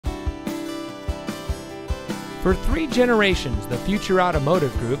For 3 generations, the Future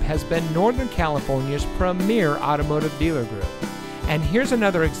Automotive Group has been Northern California's premier automotive dealer group. And here's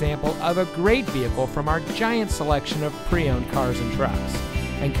another example of a great vehicle from our giant selection of pre-owned cars and trucks.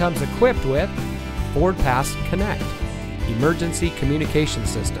 And comes equipped with Ford Pass Connect, Emergency Communication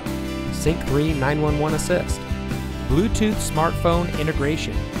System, Sync 3 911 Assist, Bluetooth smartphone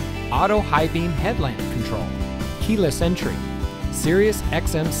integration, Auto High Beam Headlamp Control, Keyless Entry, Sirius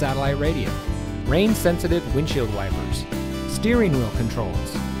XM Satellite Radio, Rain-sensitive windshield wipers, steering wheel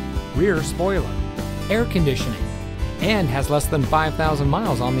controls, rear spoiler, air conditioning, and has less than 5,000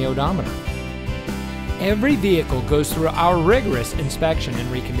 miles on the odometer. Every vehicle goes through our rigorous inspection and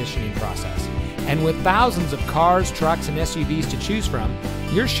reconditioning process. And with thousands of cars, trucks, and SUVs to choose from,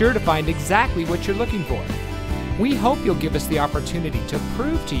 you're sure to find exactly what you're looking for. We hope you'll give us the opportunity to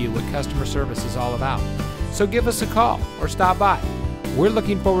prove to you what customer service is all about. So give us a call or stop by. We're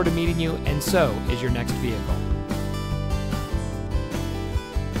looking forward to meeting you, and so is your next vehicle.